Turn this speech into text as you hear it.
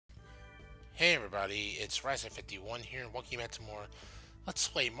Hey everybody, it's Raiza51 here, and welcome back to more Let's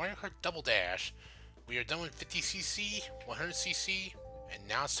Play Mario Kart Double Dash. We are done with 50cc, 100cc, and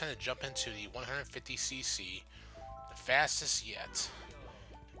now it's time to jump into the 150cc, the fastest yet.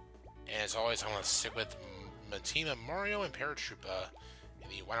 And as always, I'm going to stick with my team of Mario and Paratroopa in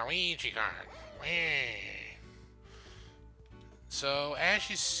the Luigi Kart. So, as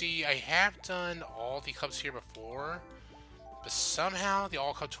you see, I have done all the cups here before, but somehow the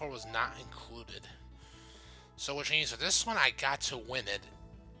All Cup Tour was not included. So which means for this one, I got to win it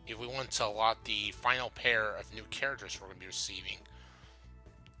if we want to unlock the final pair of new characters we're going to be receiving.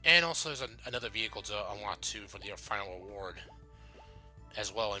 And also there's another vehicle to unlock too for the final reward,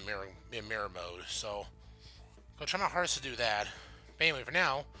 as well in mirror mode. So I'll try my hardest to do that. But anyway, for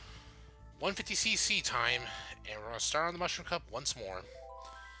now, 150cc time, and we're going to start on the Mushroom Cup once more.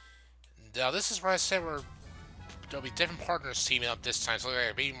 Now this is where I said there'll be different partners teaming up this time. So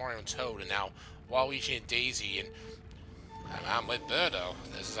like Baby Mario and Toad, and now Waluigi and Daisy, and I'm with Birdo.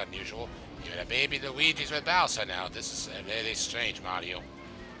 This is unusual. Even a baby Luigi's with Bowser now. This is really strange, Mario.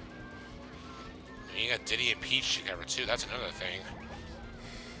 And you got Diddy and Peach together too. That's another thing.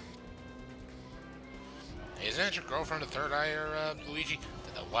 Isn't it your girlfriend, the third eye, or Luigi?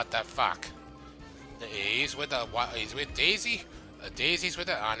 What the fuck? He's with Daisy. Daisy's with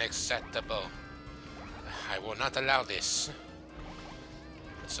the unacceptable. I will not allow this.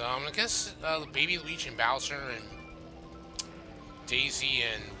 So I'm gonna guess Baby Luigi and Bowser and Daisy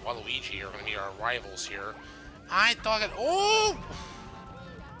and Waluigi are gonna be our rivals here. I thought that. Oh!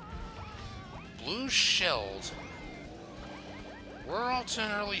 Blue shelled. We're all to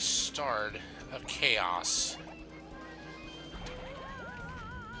an early start of chaos.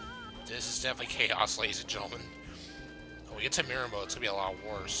 This is definitely chaos, ladies and gentlemen. When we get to mirror mode, it's gonna be a lot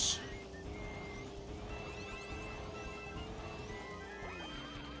worse.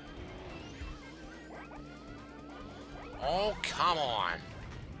 Oh, come on.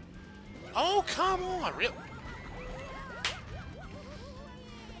 Oh, come on. Real.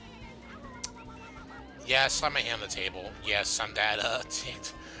 Yes, I'm a hand on the table. Yes, I'm that,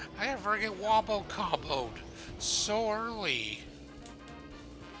 ticked. I got friggin' wobble comboed so early.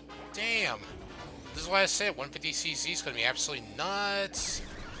 Damn. This is why I said 150cc is gonna be absolutely nuts.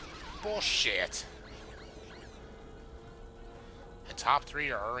 Bullshit. And top three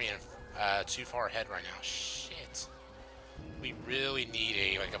are already too far ahead right now. Shit. We really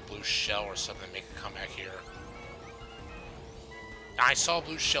need like a blue shell or something to make a comeback here. I saw a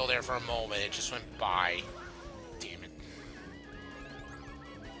blue shell there for a moment. It just went by. Damn it.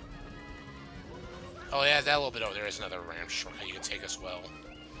 Oh yeah, that little bit over there is another ramp shortcut you can take as well.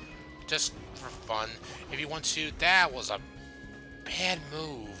 Just for fun. If you want to, that was a bad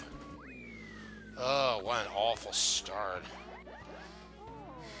move. Oh, what an awful start.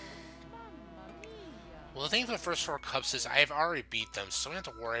 Well, the thing for the first four cups is I've already beat them, so I don't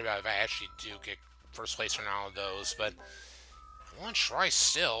have to worry about if I actually do get first place or not on those, but I want to try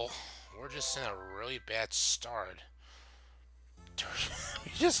still. We're just in a really bad start.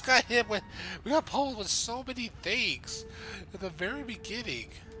 We just got hit with... We got pulled with so many things at the very beginning.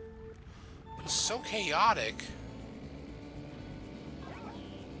 It was so chaotic.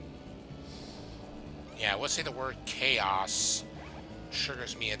 Yeah, I would say the word chaos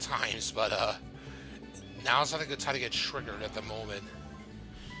triggers me at times, but, now's not a good time to get triggered at the moment.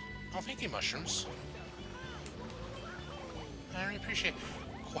 Oh, thank you, mushrooms. I really appreciate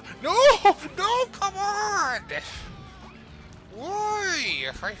it. No! No, come on! Why?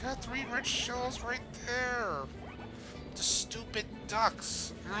 I got 3 red shells right there. The stupid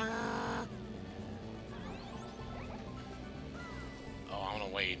ducks. Oh, I'm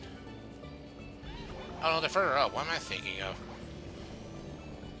gonna wait. Oh, no, they're further up. What am I thinking of?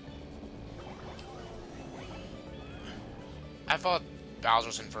 I thought Bowser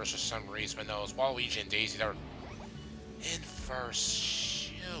was in first for some reason, but no, it was Waluigi and Daisy that were in first.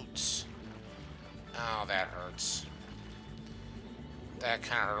 Shoot. Oh, that hurts. That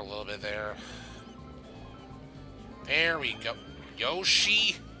kind of hurt a little bit there. There we go.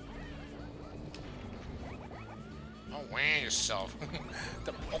 Yoshi! Oh, wham yourself.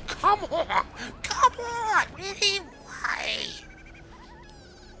 Oh, come on! Come on! Really? Why?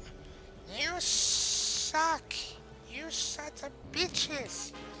 You suck! You sons of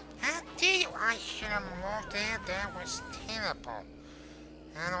bitches! How dare you? I should have moved there. That was terrible.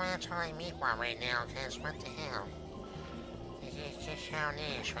 I don't want to totally meet one right now, because what the hell? This is just how it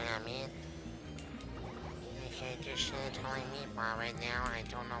is, what I mean. I should just totally meet one right now. I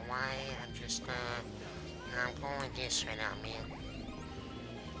don't know why. I'm just, I'm going with this right now, man.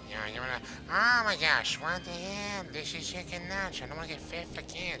 Yeah, you're gonna... Oh my gosh, what the hell? This is chicken nuts. I don't want to get fifth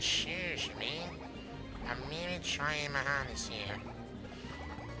again. Shush, man. I'm really trying my hardest here.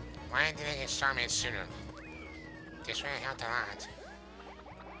 Why didn't I get started sooner? This really helped a lot.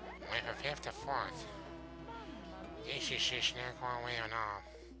 Went from fifth to fourth. This is just not going well at all.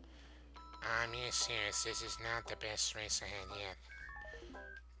 I'm being serious. This is not the best race I had yet.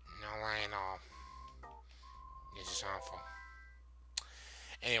 No lie at all. This is awful.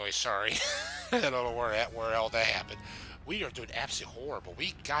 Anyway, sorry. I don't know where all that happened. We are doing absolutely horrible.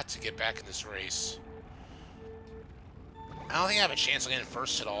 We got to get back in this race. I don't think I have a chance of getting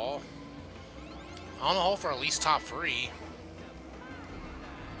first at all. I'm on the hole for at least top 3.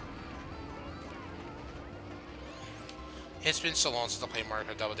 It's been so long since I played Mario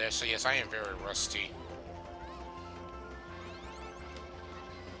Kart Double Dash, so yes, I am very rusty.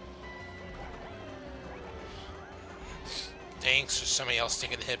 Thanks for somebody else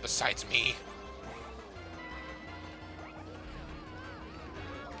taking the hit besides me.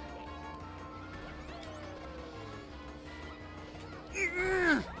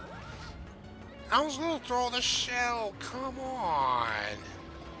 I was gonna throw the shell, come on.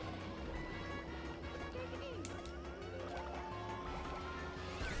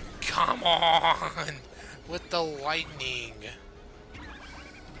 Come on! With the lightning.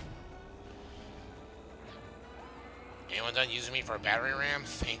 Anyone done using me for a battery ram?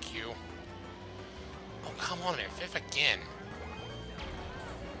 Thank you. Oh, come on, man. Fifth again.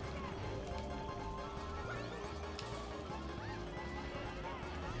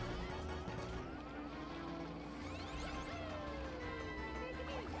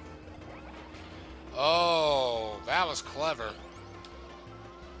 Oh, that was clever.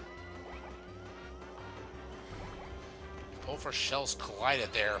 Both our shells collided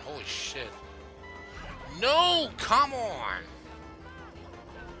there. Holy shit. No! Come on!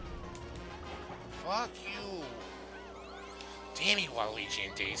 Fuck you. Damn you, Luigi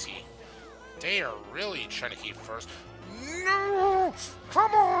and Daisy. They are really trying to keep first. No!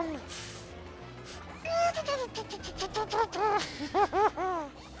 Come on!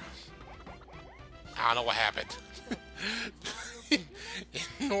 I don't know what happened.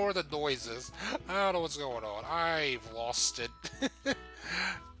 Ignore the noises. I don't know what's going on. I've lost it.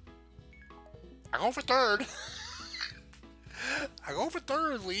 I go for third. I go for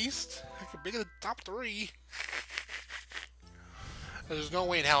third at least. I can make it the top 3. There's no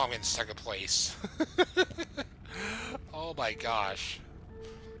way in hell I'm in second place. Oh my gosh.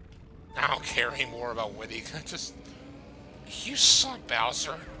 I don't care anymore about winning. You suck,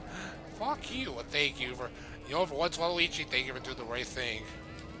 Bowser. Fuck you, and thank you for... You know, for once, Luigi, thank you for doing the right thing.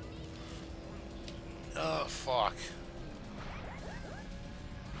 Oh, fuck.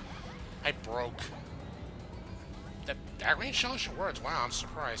 I broke. That green shows your words. Wow, I'm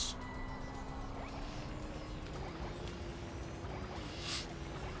surprised.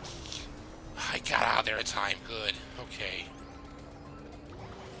 I got out of there in time. Good. Okay.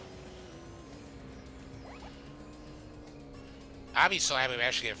 I'd be so happy to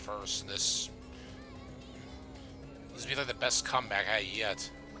actually get first in this. This would be like the best comeback I had yet.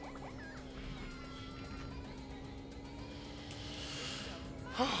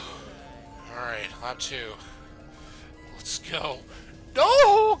 Alright, lap 2. Let's go.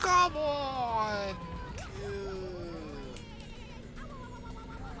 No! Come on!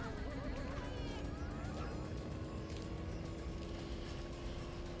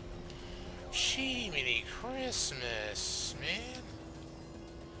 Jiminy Christmas, man.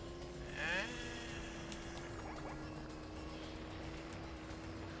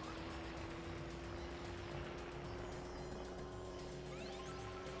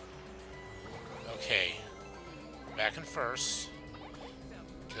 Okay. Back in first.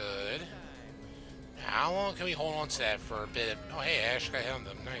 Good. How long can we hold on to that for a bit? Oh, hey, Ash got hit on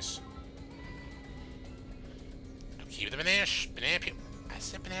them. Nice. Keep the banana peel. I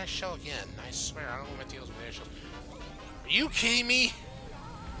said banana shell again. I swear, I don't know what my deal is with banana shells. Are you kidding me?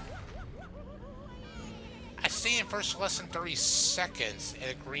 I stay in first for less than 30 seconds,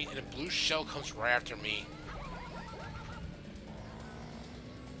 and a blue shell comes right after me.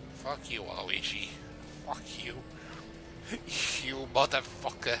 Fuck you, Luigi. Fuck you. You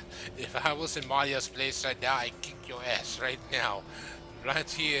motherfucker. If I was in Mario's place right now, I'd kick your ass right now. Right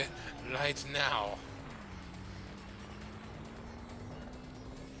here, right now.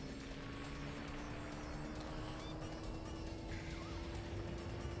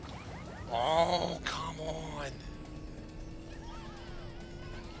 Oh, come on.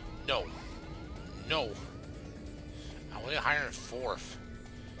 No. No. I went higher than fourth.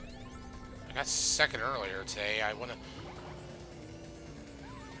 I got second earlier today. I wanna...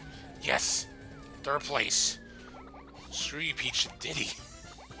 Yes! Third place. Screw you, Peach and Diddy.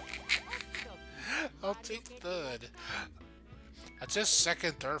 I'll take the third. That's just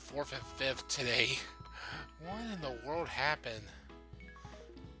second, third, fourth, and fifth today. What in the world happened?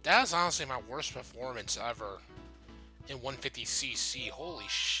 That was honestly my worst performance ever in 150cc. Holy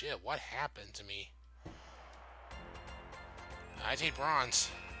shit, what happened to me? I take bronze.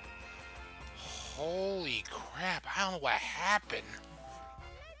 Holy crap, I don't know what happened.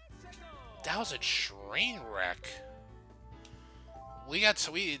 That was a train wreck. That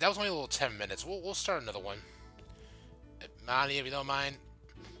was only a little 10 minutes. We'll start another one. Mario, if you don't mind,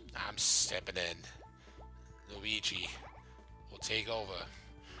 I'm stepping in. Luigi will take over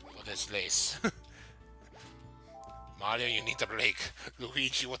for this race. Mario, you need to break.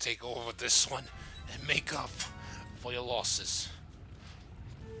 Luigi will take over this one and make up for your losses.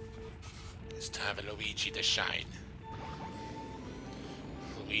 It's time for Luigi to shine.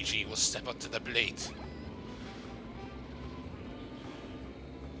 Luigi will step up to the plate.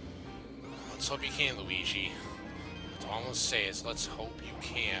 Let's hope you can, Luigi. That's all I'm gonna say is let's hope you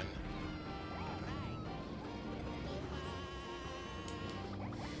can.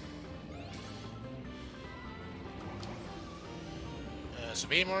 So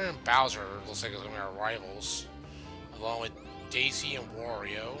Baby Mario and Bowser looks like it's gonna be our rivals, along with Daisy and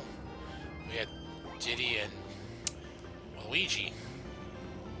Wario. We had Diddy and Luigi.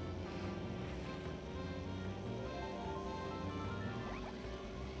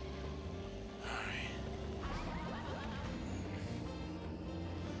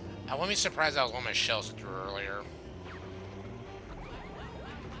 I wouldn't be surprised that was one of my shells I threw earlier.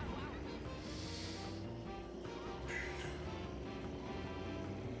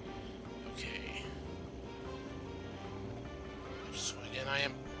 Okay. So again, I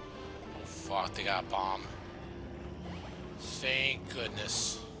am... Oh fuck, they got a bomb. Thank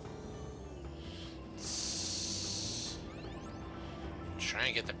goodness. I'm trying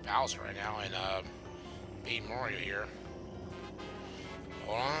to get the Bowser right now and beat Mario here.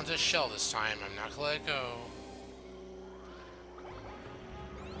 Hold on to the shell this time. I'm not gonna let it go.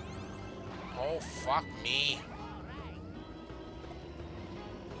 Oh, fuck me.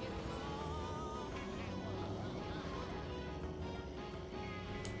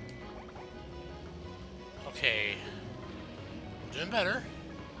 Okay. I'm doing better.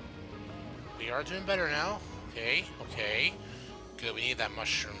 We are doing better now. Okay, okay. Good, we need that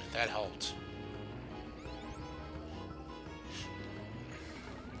mushroom. That helped.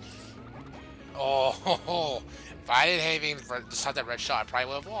 Oh, if I didn't have even just had that red shot, I probably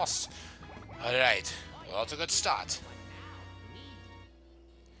would have lost. Alright, well, it's a good start.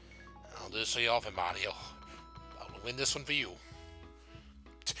 I'll do this for you often, Mario. I will win this one for you.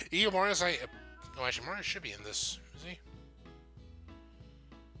 Even Mario's like... No, actually, Mario should be in this. Is he?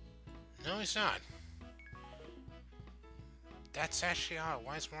 No, he's not. That's actually odd.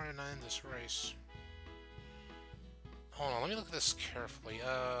 Why is Mario not in this race? Hold on, let me look at this carefully.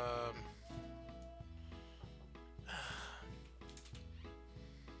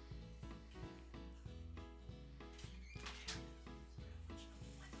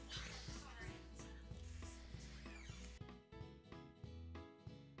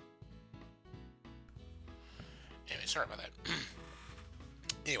 Anyway, sorry about that.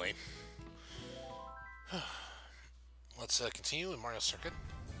 Anyway. Let's continue with Mario Circuit.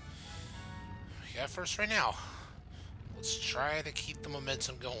 We got first right now. Let's try to keep the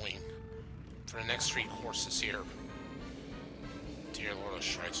momentum going for the next 3 courses here. Dear Lord, let's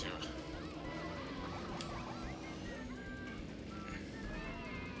try to.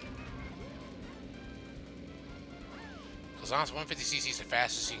 Because honestly, 150cc is the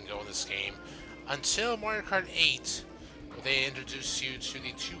fastest you can go in this game. Until Mario Kart 8, where they introduce you to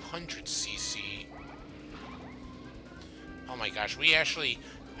the 200cc. Oh my gosh,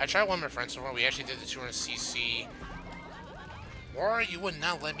 I tried one of my friends before, we actually did the 200cc. Or you would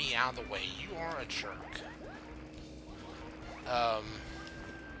not let me out of the way. You are a jerk.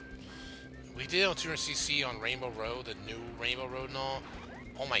 We did on 200cc on Rainbow Road, the new Rainbow Road and all.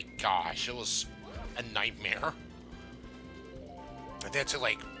 Oh my gosh, it was a nightmare. I did it to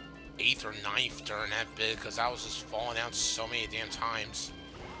like 8th or 9th during that bit because I was just falling out so many damn times.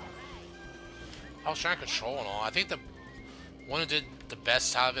 I was trying to control and all. I think the one who did the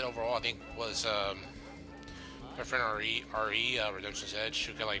best out of it overall, I think, was my friend RE, Redemption's Edge,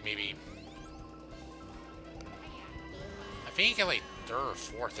 who got like maybe... I think he got like 3rd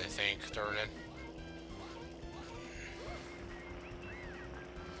or 4th, I think, during it.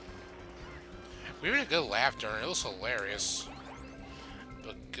 We were in a good laugh during it. It was hilarious.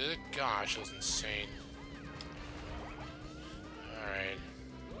 But good gosh, it was insane. Alright.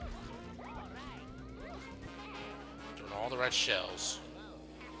 the red shells.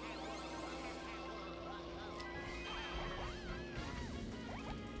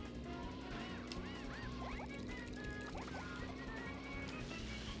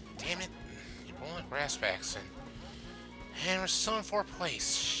 Damn it. You're pulling the grass backs in. And we're still in 4th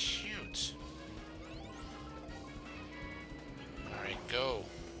place. Shoot. Alright, go.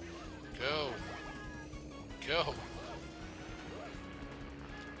 Go. Go.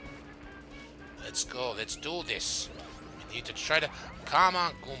 Let's go. Let's do this. We need to try to... Come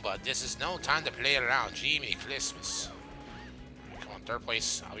on, Goomba. This is no time to play around. Jiminy Christmas. Right, come on, 3rd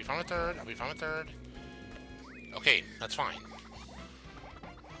place. I'll be fine with 3rd. I'll be fine with 3rd. Okay, that's fine.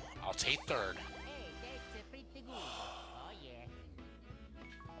 I'll take 3rd.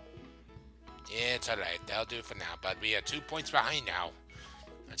 Yeah, it's alright. That'll do for now. But we are 2 points behind now.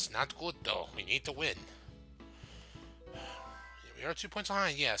 That's not good, though. We need to win. We are 2 points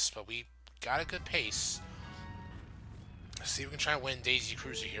behind, yes, but we got a good pace. Let's see if we can try and win Daisy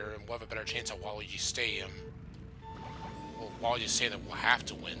Cruiser here, and we'll have a better chance at Waluigi Stadium. Well, Waluigi Stadium we'll have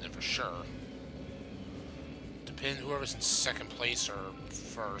to win, then for sure. Depend whoever's in 2nd place or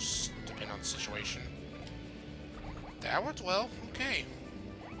 1st, depending on the situation. That worked well. Okay.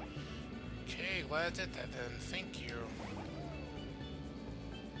 Okay, glad I did that then. Thank you.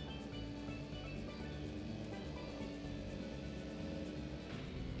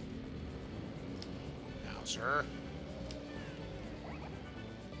 Bowser.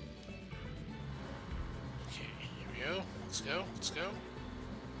 Okay, here we go. Let's go. Let's go.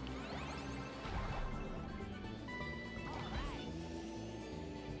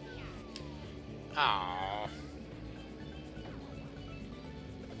 Aww.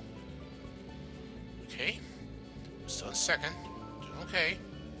 Okay. Still in 2nd. Doing okay.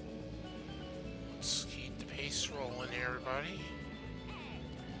 Let's keep the pace rolling here, everybody.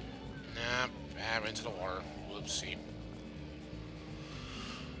 Nah, I went into the water. Whoopsie.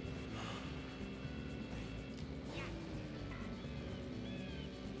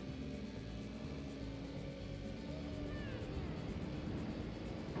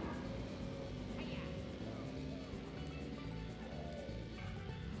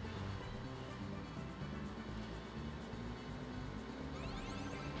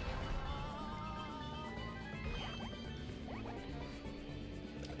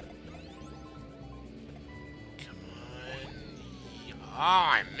 Oh,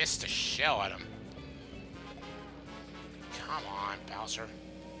 I missed a shell at him. Come on, Bowser.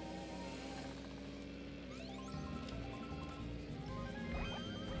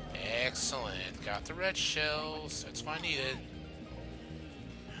 Excellent. Got the red shells. That's what I needed.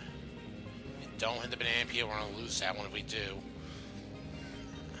 Don't hit the banana peel. We're going to lose that one if we do.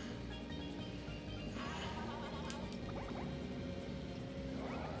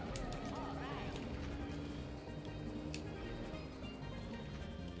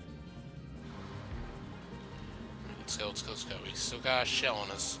 Let's go, let's go, let's go. We still got a shell on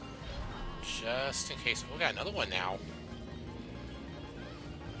us. Just in case. Oh, we got another one now.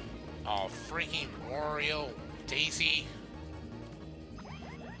 Oh, freaking Mario, Daisy.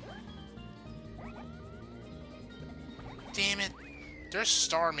 Damn it. Their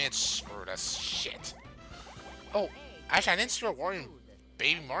Starman screwed us. Shit. Oh, actually, I didn't see where Wario and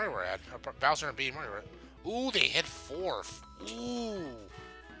Baby Mario were at. Or Bowser and Baby Mario were at. Ooh, they hit 4th. Ooh.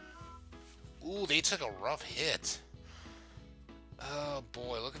 Ooh, they took a rough hit. Oh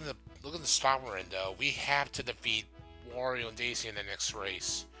boy, look at the spot we're in though. We have to defeat Wario and Daisy in the next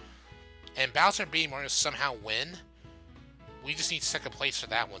race. And Bowser and Baby Mario somehow win. We just need 2nd place for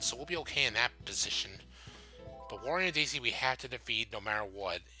that one, so we'll be okay in that position. But Wario and Daisy we have to defeat no matter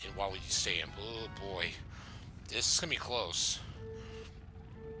what in Waluigi Stadium. Oh boy. This is gonna be close.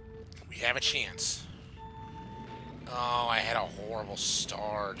 We have a chance. Oh, I had a horrible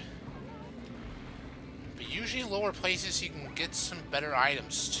start. But usually in lower places you can get some better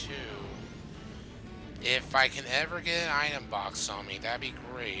items too. If I can ever get an item box on me, that'd be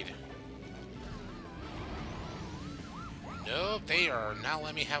great. Nope, they are not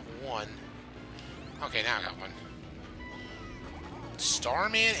letting me have one. Okay, now I got one.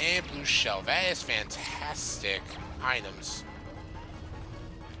 Starman and Blue Shell. That is fantastic items.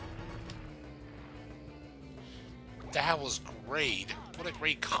 That was great. What a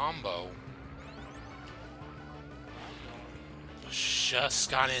great combo.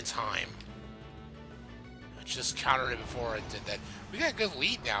 Just got in time. I just countered it before I did that. We got a good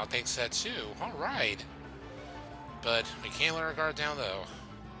lead now thanks to that too. Alright. But we can't let our guard down though.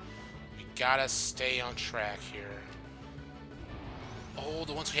 We gotta stay on track here. Oh,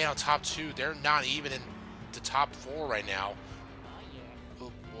 the ones we had on top 2, they're not even in the top 4 right now.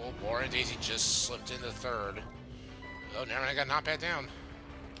 Oh, Wario and Daisy just slipped into 3rd. Oh, never mind, I got knocked back down.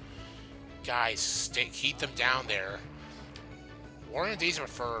 Guys, keep them down there. Warrior and Daisy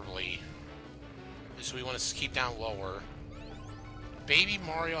preferably. So we want to keep down lower. Baby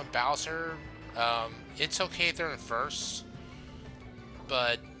Mario and Bowser, it's okay if they're in first,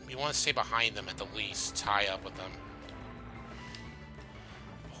 but we want to stay behind them at the least, tie up with them.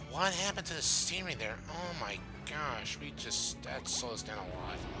 What happened to the steering there? Oh my gosh, that slowed us down a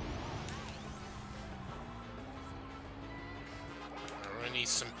lot. We're gonna need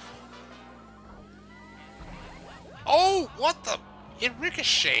some... Oh, what the... It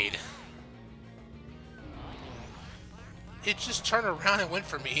ricocheted. It just turned around and went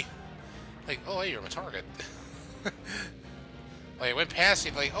for me. Like, oh, hey, you're my target. Like, it went past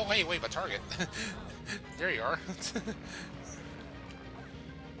you, like, oh, hey, wait, my target. There you are.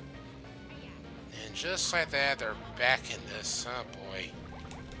 And just like that, they're back in this. Oh, boy.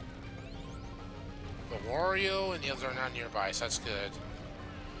 But Wario and the others are not nearby, so that's good.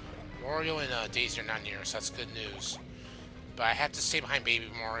 Wario and Daisy are not near, so that's good news. But I have to stay behind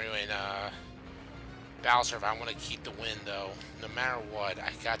Baby Mario and Bowser if I want to keep the win, though. No matter what, I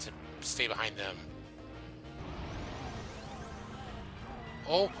got to stay behind them.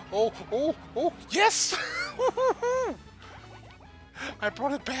 Oh, oh, oh, oh, yes! I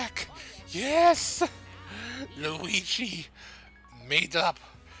brought it back. Yes! Luigi made up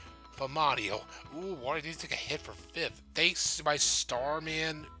for Mario. Ooh, Wario did take a hit for 5th. Thanks to my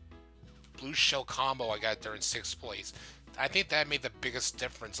Starman Blue Shell combo I got there in 6th place. I think that made the biggest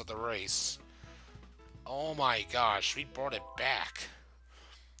difference of the race. Oh my gosh, we brought it back.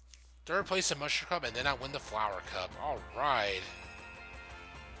 3rd place in Mushroom Cup, and then I win the Flower Cup. Alright.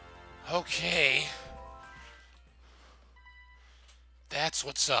 Okay. That's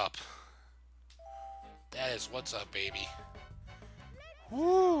what's up. That is what's up, baby.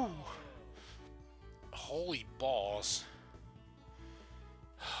 Woo! Holy balls.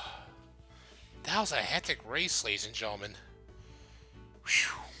 That was a hectic race, ladies and gentlemen.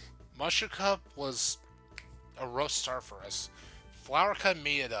 Whew. Mushroom Cup was a rough start for us. Flower Cup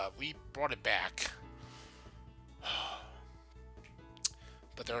made it up. We brought it back.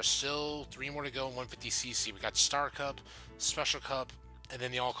 But there are still 3 more to go in 150cc. We got Star Cup, Special Cup, and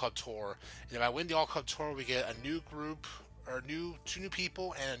then the All Club Tour. And if I win the All Club Tour, we get a new group, or 2 new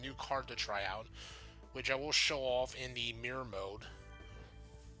people, and a new card to try out, which I will show off in the mirror mode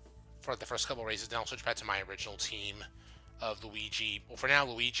for the first couple races. Then I'll switch back to my original team of Luigi. Well, for now,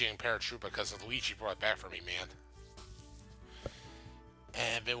 Luigi and Paratroopa, because Luigi brought it back for me, man.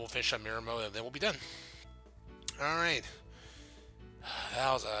 And then we'll finish up mirror mode, and then we'll be done. Alright.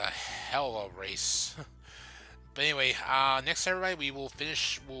 That was a hell of a race. But anyway, next everybody, we'll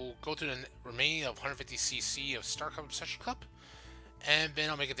go through the remaining of 150cc of Star Cup and Special Cup, and then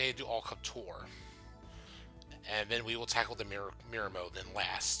I'll make a day to do All Cup Tour. And then we will tackle the mirror mode then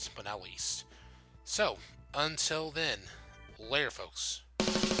last, but not least. So, until then, later folks.